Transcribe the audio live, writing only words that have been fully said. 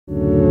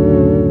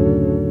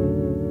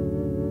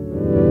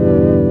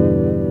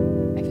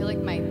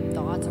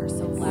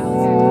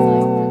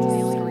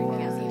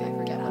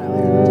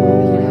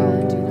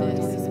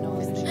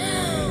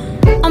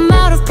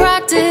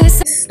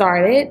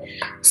started.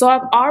 So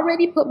I've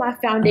already put my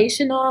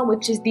foundation on,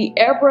 which is the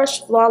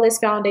Airbrush Flawless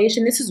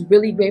Foundation. This is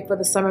really great for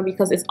the summer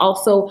because it's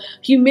also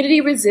humidity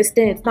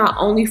resistant. It's not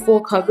only full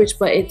coverage,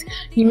 but it's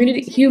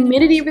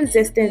humidity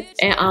resistant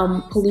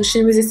and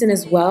pollution resistant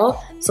as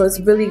well. So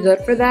it's really good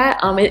for that.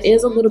 It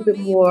is a little bit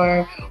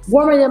more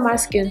warmer than my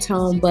skin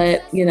tone,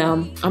 but you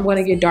know, I'm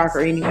gonna get darker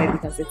anyway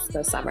because it's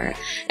the summer.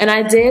 And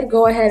I did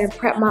go ahead and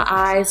prep my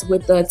eyes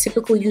with the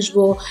typical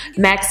usual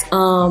MAC's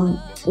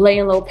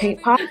Layin Low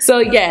Paint Pot. So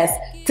yes,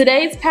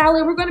 today's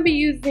palette, we're going to be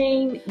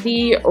using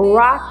the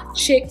Rock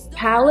Chick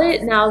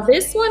palette. Now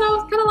this one I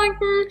was kind of like,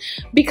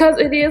 because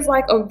it is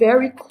like a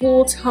very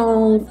cool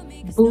tone,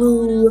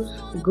 blue,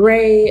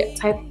 gray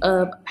type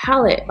of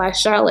palette by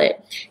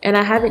Charlotte. And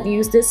I haven't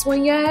used this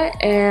one yet.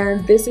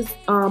 And this is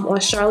on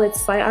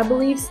Charlotte's site, I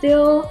believe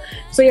still.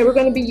 So yeah, we're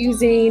going to be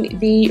using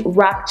the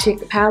Rock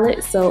Chick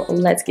palette. So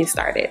let's get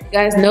started. You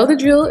guys know the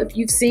drill. If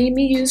you've seen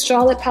me use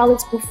Charlotte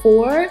palettes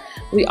before,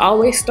 we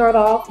always start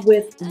off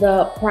with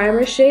the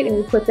primer shade and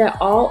we put that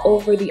all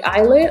over the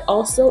eyelid,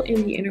 also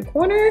in the inner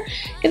corner,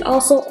 and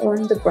also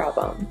on the brow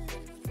bone.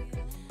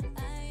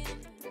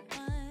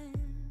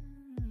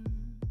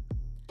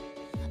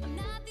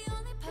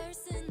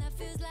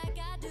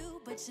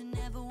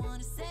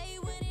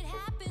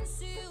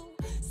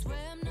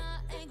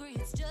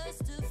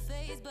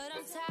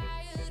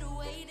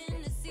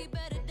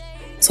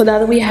 So now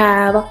that we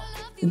have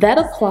that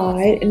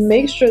applied, and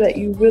make sure that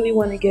you really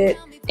want to get,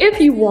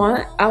 if you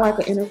want, I like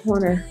an inner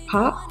corner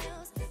pop,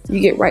 you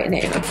get right in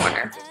the inner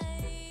corner.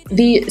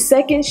 The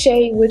second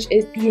shade, which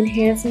is the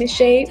enhancement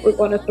shade, we're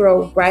going to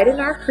throw right in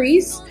our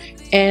crease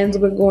and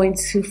we're going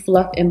to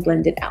fluff and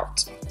blend it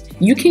out.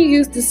 You can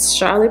use this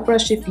Charlotte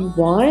brush if you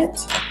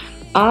want.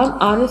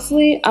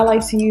 Honestly, I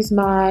like to use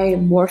my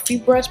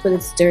Morphe brush, but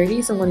it's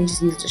dirty, so I'm going to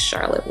just use the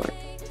Charlotte one.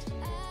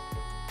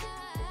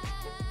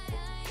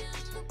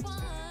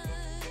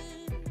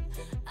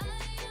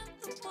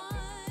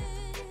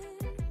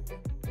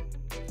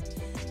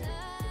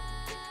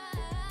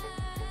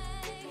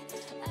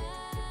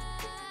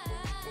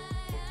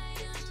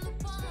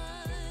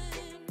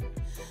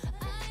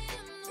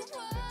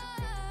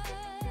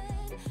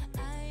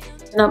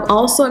 And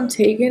I'm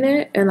taking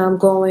it and I'm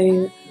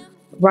going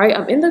right,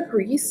 I'm in the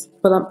crease,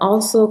 but I'm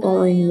also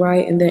going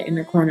right in the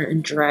inner corner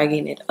and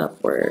dragging it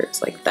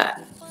upwards like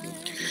that.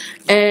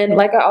 And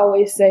like I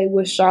always say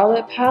with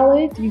Charlotte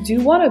palette, you do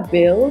want to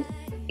build,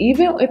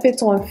 even if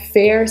it's on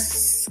fair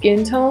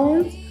skin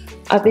tones.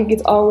 I think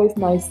it's always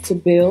nice to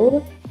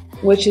build,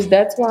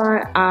 that's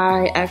why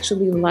I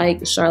actually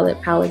like Charlotte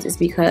palettes, is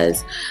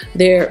because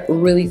they're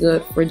really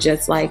good for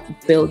just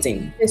like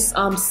building. This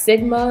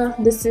Sigma,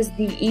 this is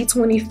the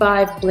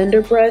E25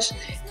 blender brush.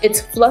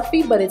 It's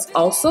fluffy, but it's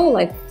also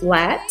like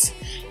flat.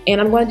 And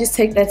I'm going to just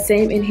take that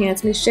same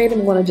enhancement shade and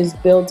I'm going to just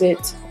build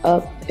it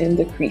up in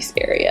the crease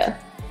area.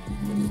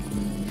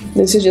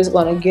 This is just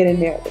going to get in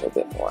there a little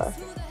bit more.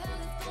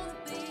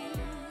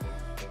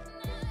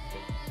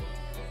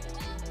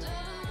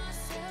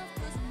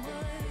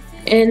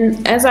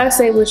 And as I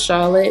say with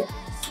Charlotte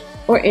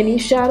or any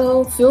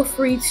shadow, feel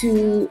free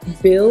to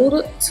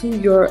build to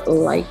your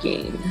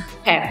liking.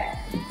 Okay,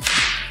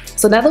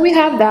 so now that we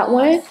have that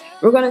one,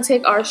 we're going to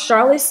take our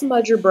Charlotte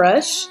smudger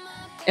brush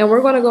and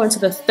we're going to go into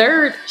the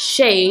third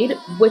shade,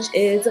 which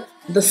is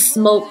the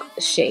smoke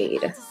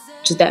shade,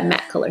 which is that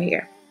matte color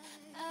here.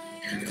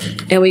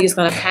 And we're just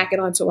going to pack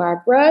it onto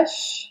our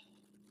brush.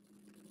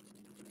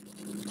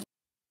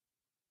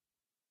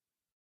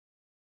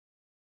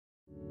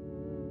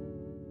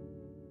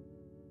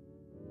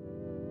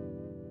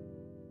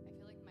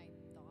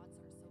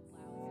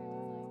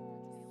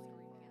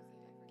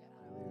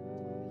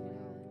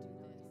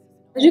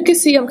 As you can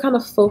see, I'm kind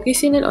of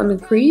focusing it on the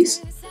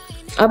crease.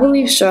 I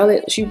believe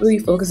Charlotte, she really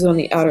focuses on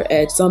the outer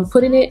edge. So I'm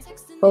putting it,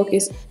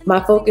 my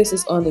focus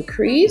is on the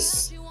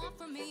crease.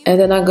 And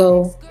then I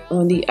go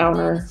on the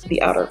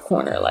outer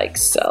corner like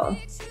so.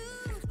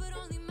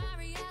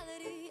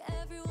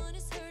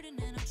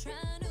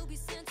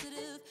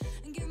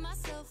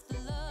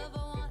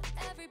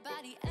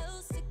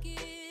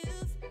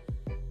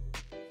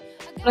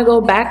 I'm gonna go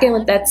back in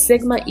with that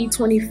Sigma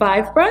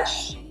E25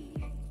 brush.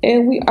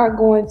 And we are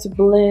going to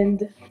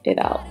blend it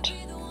out.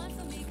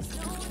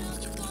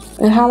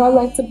 And how I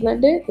like to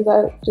blend it is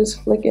I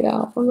just flick it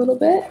out a little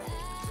bit.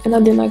 And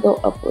then I go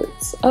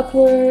upwards,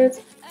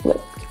 upwards,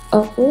 flick,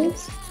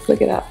 upwards,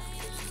 flick it out.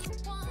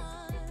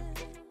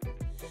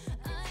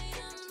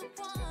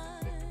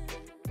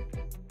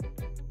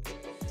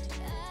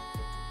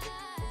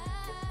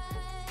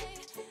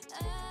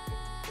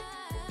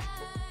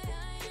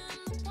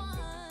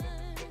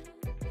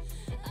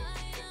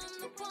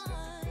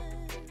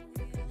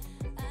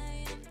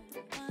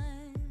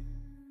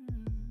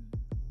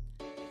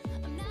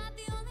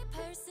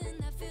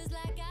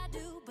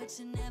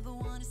 You never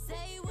want to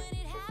say when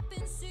it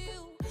happens to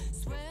you.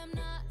 Swear I'm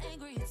not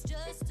angry, it's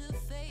just a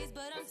phase,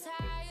 but I'm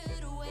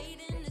tired of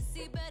waiting to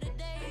see better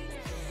days.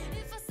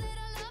 If I said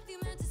I love you,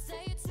 meant to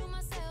say it to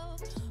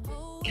myself.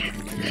 Oh.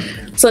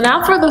 So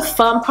now for the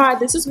fun part,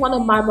 this is one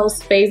of my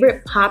most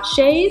favorite pop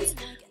shades.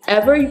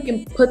 whichever. You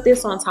can put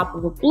this on top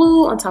of a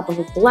blue, on top of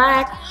a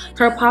black.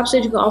 Her pop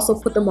shades, you can also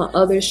put them on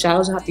other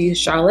shadows. You have to use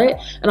Charlotte.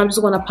 And I'm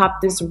just going to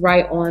pop this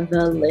right on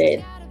the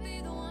lid.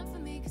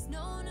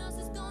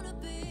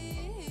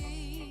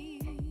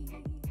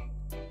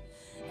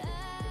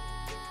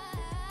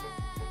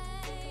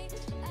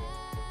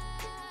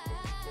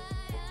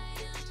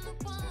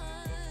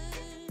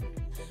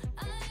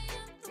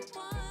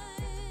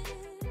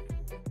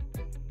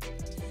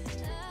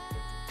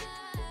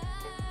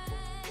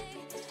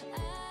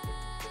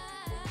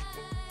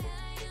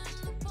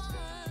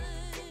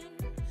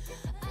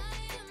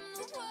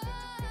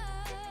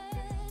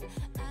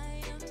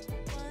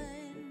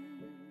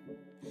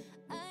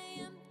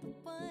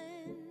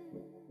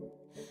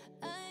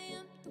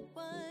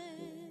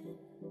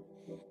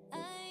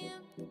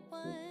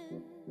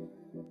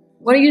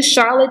 I'm going to use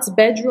Charlotte's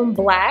Bedroom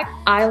Black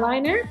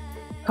eyeliner.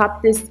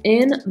 Pop this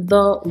in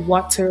the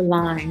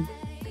waterline.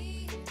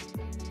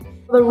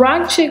 The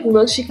Rock Chick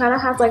look, she kind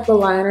of has like the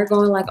liner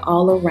going like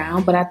all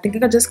around, but I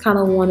think I just kind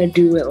of want to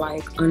do it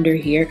like under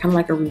here, kind of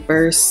like a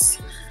reverse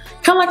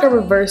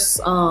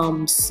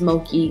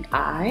smoky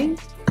eye,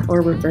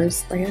 or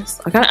reverse, I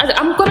guess.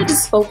 I'm going to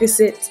just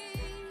focus it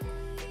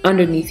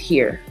underneath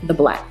here, the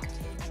black.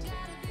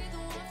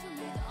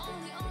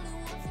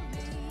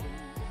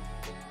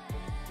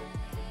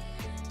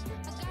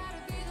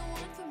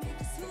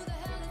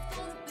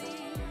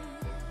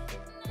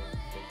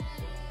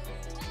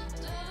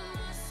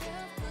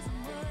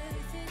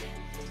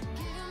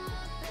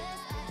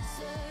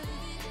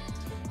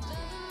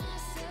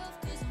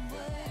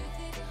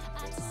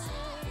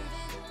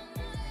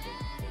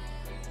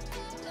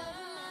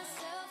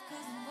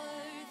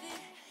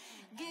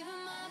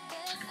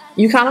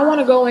 You kind of want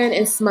to go in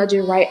and smudge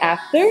it right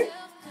after,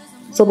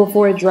 so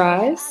before it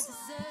dries.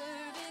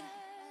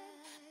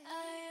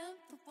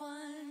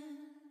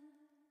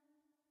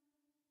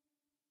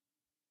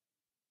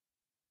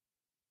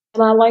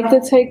 And I like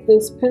to take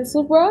this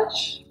pencil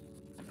brush,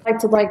 I like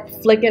to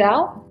like flick it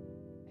out.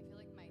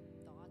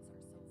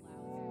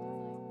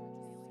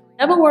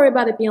 Never worry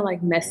about it being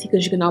like messy,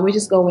 because you can always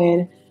just go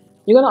in.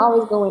 You're gonna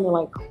always go in and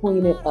like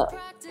clean it up,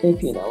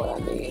 if you know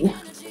what I mean.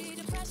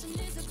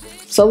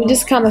 So we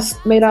just kind of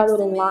made our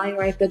little line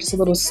right there, just a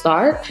little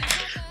start.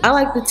 I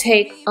like to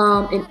take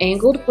an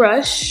angled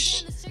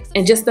brush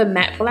and just a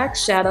matte black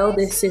shadow.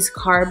 This is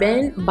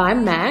Carbon by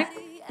MAC.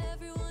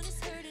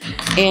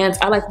 And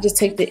I like to just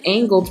take the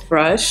angled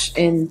brush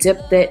and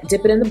dip it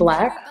in the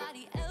black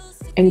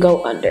and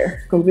go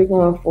under, because we're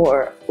going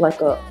for like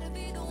a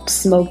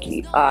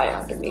smoky eye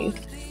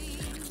underneath.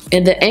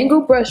 And the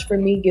angled brush for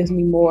me gives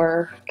me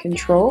more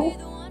control.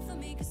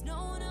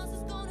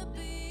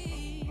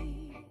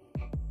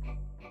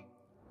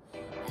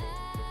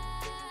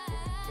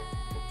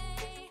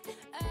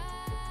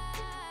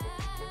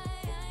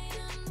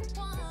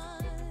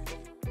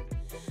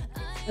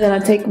 Then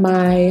I take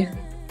my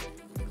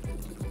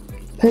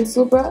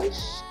pencil brush,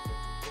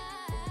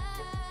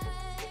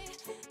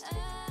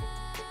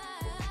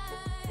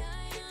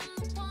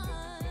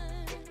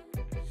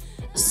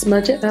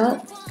 smudge it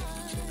out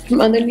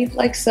from underneath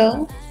like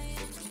so.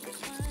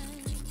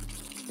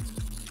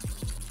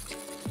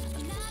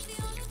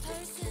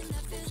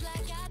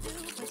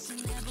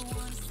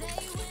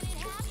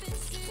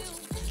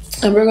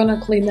 And we're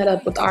gonna clean that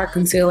up with our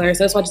concealer.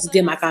 So that's why I just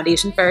did my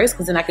foundation first,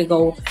 because then I could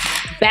go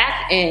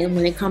back in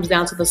when it comes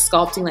down to the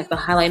sculpting, like the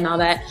highlight and all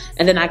that,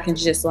 and then I can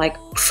just like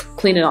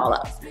clean it all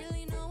up.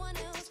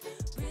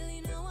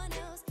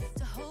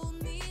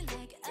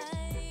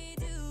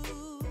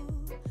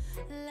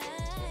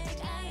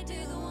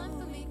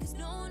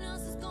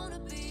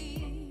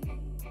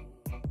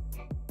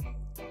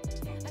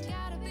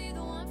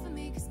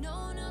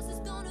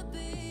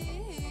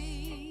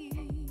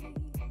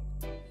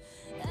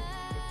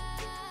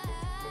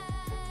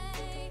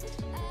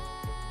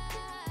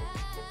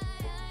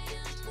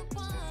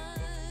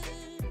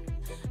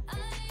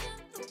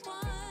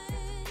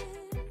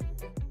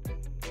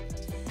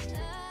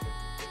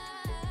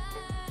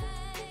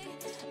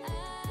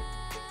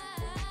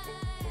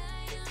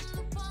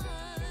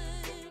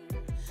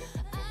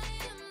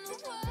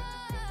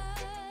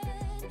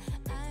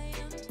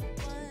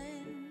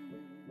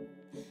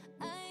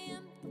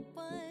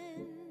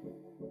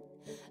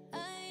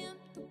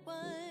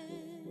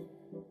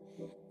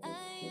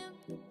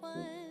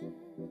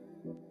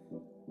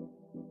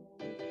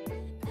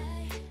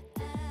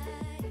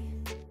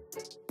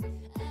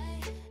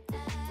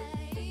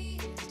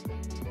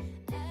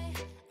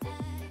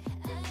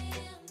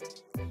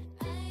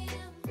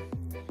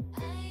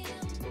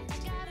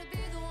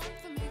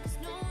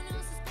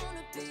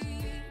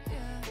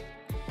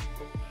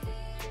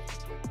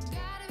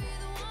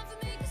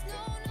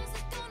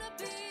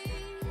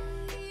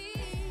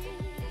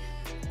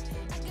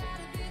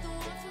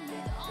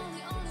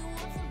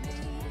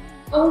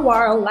 So while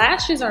our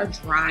lashes are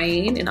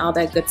drying and all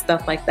that good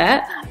stuff like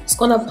that, I'm just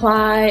going to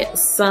apply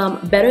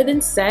some Better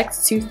Than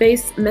Sex Too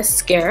Faced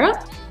mascara.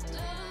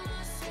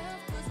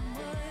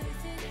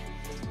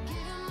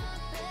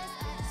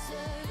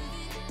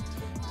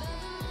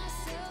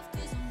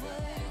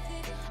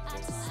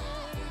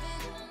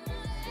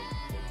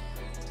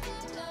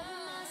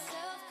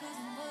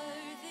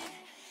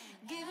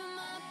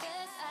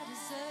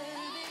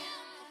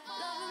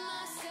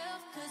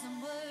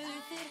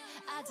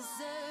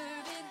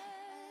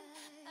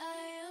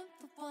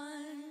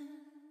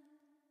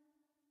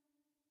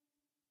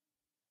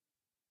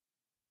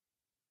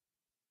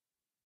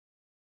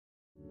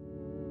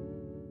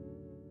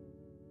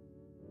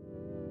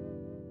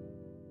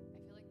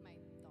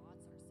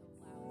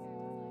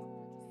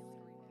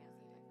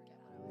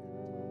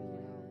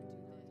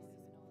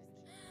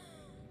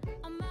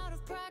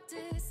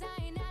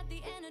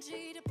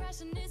 energy.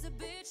 Depression is a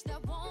bitch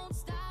that won't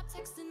stop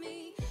texting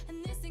me.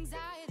 And this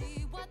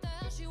anxiety, what the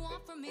hell she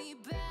want from me?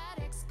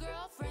 Bad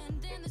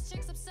ex-girlfriend and this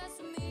chick's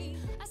obsessed with me.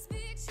 I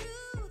speak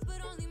truth,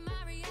 but only my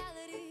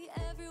reality.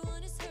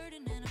 Everyone is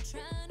hurting and I'm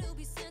trying to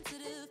be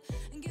sensitive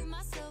and give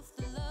myself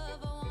the love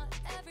I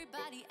want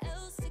everybody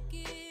else to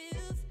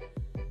give.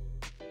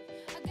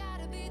 I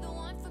gotta be the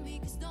one for me,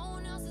 cause no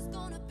one else is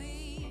gonna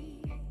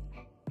be.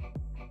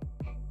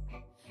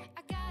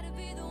 I gotta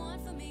be the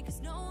one for me,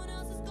 cause no one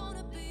else is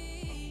gonna be.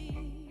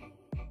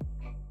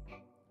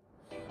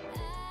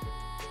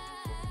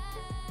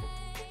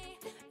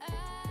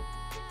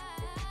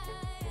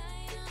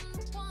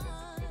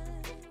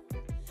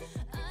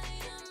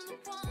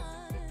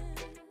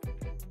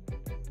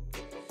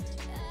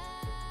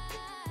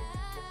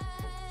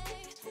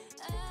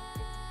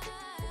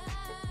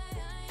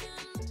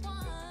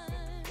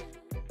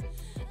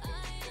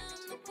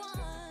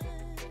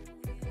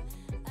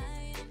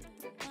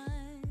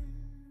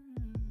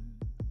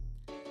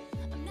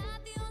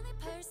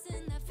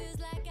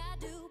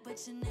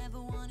 But you never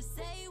wanna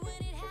say when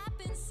it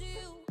happens to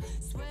you.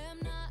 Swear I'm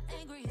not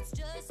angry, it's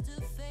just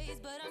a phase.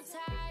 But I'm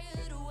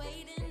tired of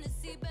waiting to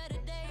see better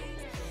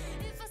days.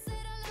 If I said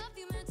I love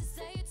you, meant to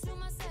say it to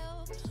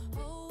myself.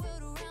 Whole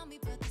world around me,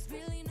 but there's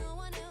really no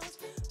one else.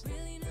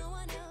 Really no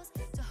one else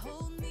to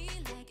hold me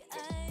like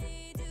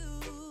I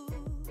do.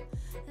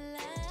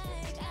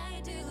 Like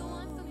I do. The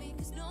one for me,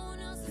 cause no one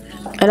else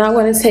is. And I'm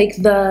going to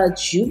take the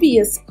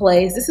Juvia's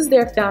Place. This is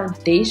their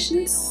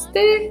foundation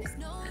stick.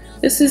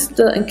 This is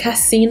the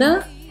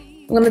Encasina.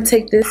 I'm going to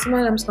take this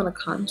one. I'm just going to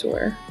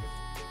contour.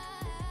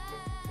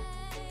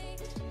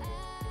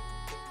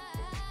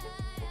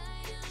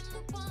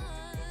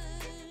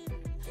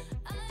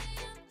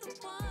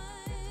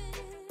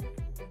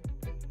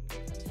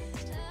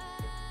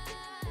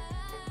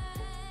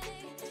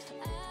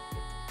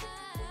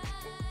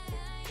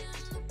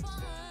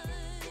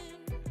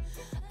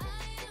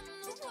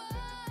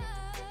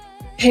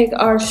 Take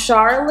our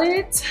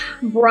Charlotte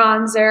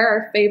bronzer,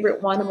 our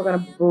favorite one, and we're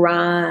gonna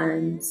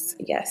bronze.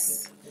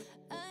 Yes.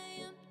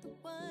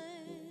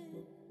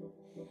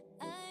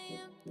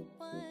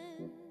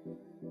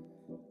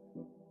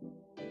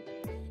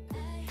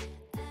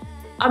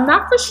 I'm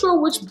not for sure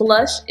which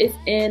blush is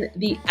in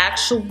the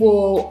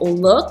actual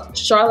look.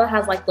 Charlotte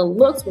has like the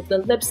looks with the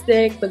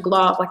lipstick, the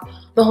gloss, like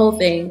the whole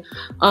thing.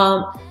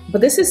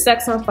 But this is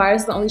Sex on Fire.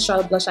 It's the only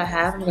Charlotte blush I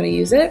have. I'm gonna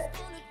use it.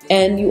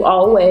 And you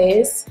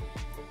always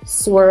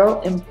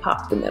swirl and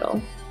pop the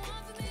middle.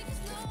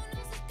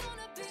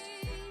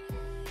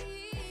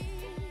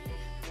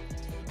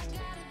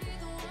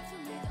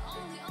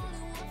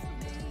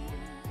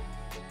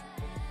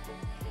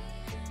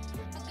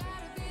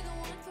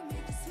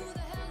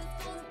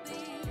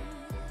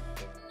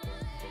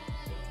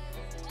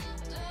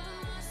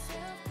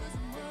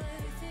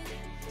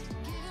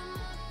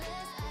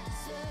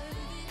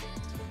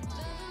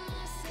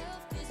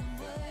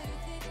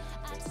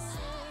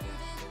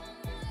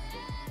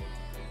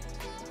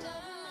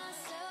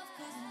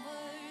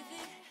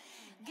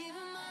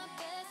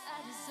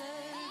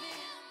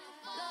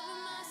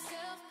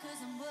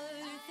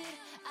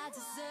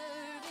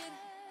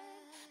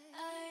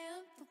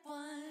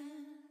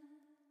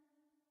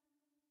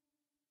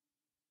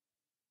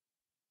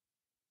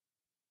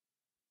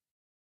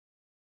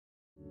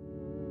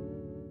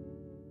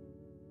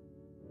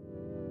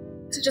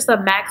 This is just a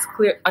max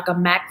clear, like a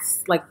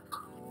max like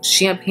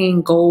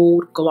champagne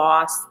gold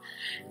gloss,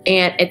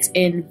 and it's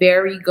in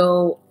Very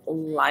Go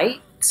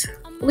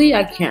Lightly.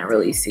 I can't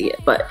really see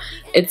it, but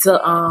it's a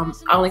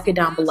I'll link it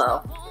down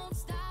below.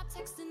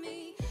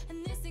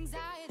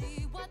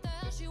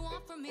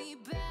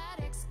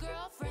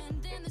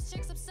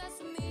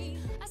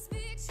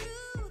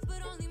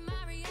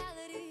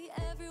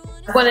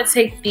 I'm going to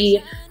take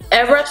the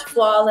Airbrush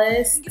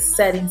Flawless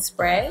Setting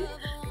Spray,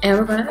 and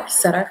we're going to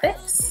set our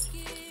face.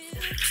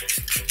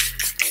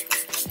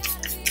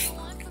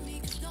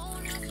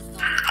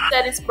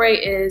 Setting spray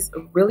is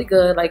really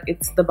good. Like,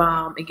 it's the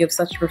bomb. It gives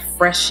such a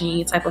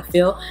refreshing type of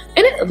feel,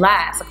 and it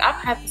lasts. Like, I've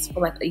had this for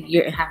like a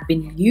year and have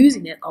been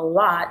using it a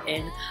lot,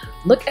 and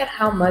look at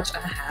how much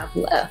I have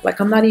left. Like,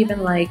 I'm not even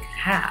like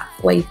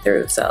halfway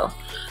through, so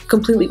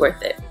completely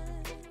worth it.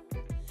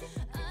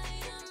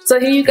 So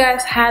here you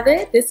guys have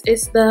it. This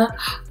is the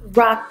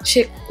Rock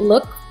Chick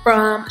look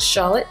from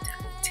Charlotte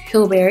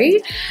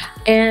Tilbury,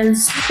 and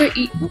super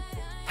easy.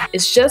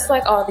 It's just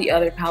like all the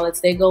other palettes.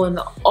 They all go in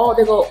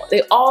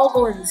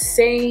the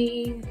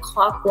same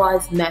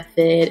clockwise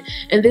method,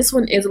 and this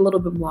one is a little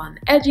bit more on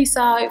the edgy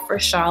side for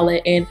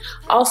Charlotte. And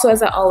also,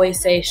 as I always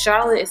say,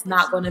 Charlotte is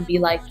not going to be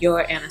like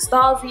your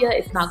Anastasia.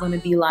 It's not going to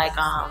be like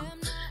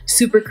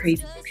super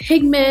crazy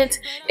pigment.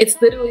 It's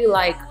literally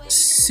like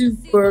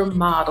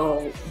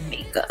supermodel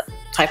makeup.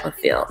 type of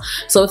feel.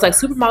 So it's like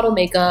supermodel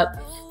makeup.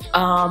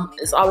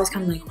 It's always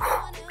kind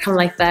of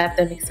like that. If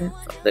that makes sense.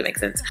 If that makes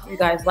sense. You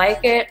guys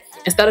like it?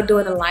 Instead of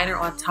doing a liner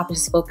on top, I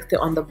just focused it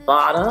on the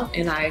bottom,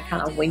 and I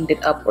kind of winged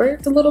it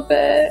upwards a little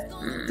bit.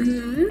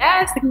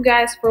 Yes, thank you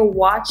guys for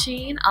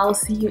watching. I'll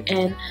see you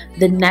in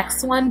the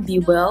next one. Be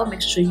well.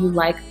 Make sure you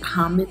like,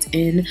 comment,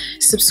 and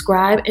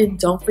subscribe, and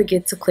don't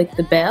forget to click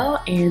the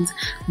bell. And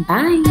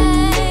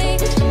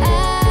bye.